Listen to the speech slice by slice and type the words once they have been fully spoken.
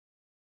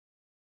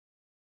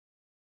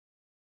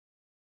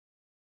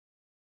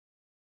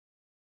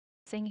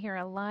Seeing here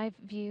a live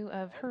view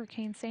of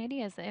Hurricane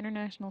Sandy as the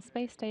International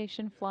Space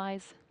Station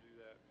flies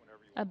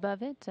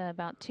above it,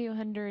 about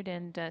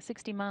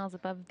 260 miles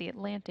above the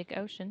Atlantic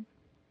Ocean.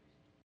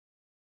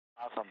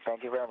 Awesome.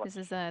 Thank you very much. This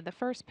is the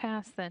first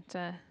pass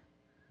that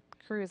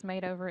crew has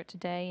made over it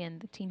today, and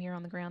the team here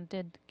on the ground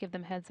did give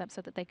them heads up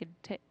so that they could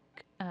take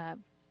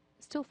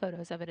still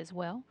photos of it as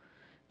well.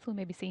 So we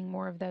may be seeing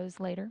more of those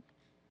later.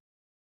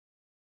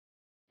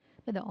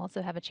 But they'll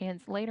also have a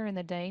chance later in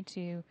the day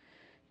to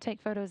take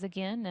photos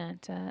again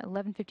at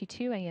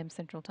 11:52 a.m.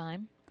 Central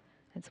Time.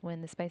 That's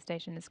when the space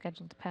station is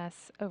scheduled to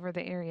pass over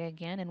the area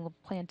again, and we'll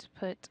plan to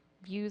put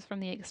views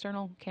from the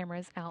external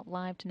cameras out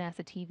live to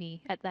NASA TV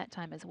at that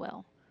time as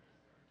well.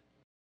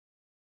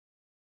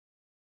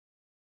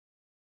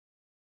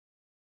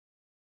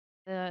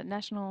 The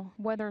National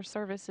Weather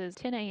Service's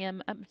 10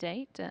 a.m.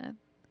 update.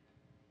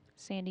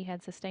 Sandy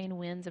had sustained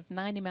winds of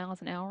 90 miles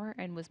an hour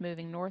and was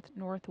moving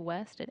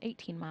north-northwest at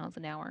 18 miles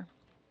an hour.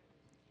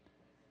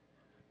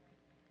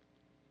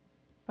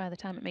 By the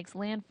time it makes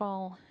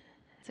landfall,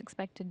 it's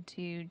expected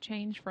to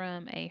change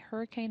from a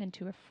hurricane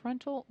into a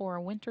frontal or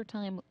a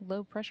wintertime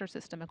low pressure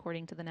system,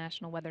 according to the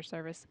National Weather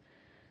Service,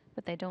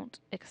 but they don't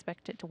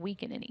expect it to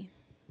weaken any.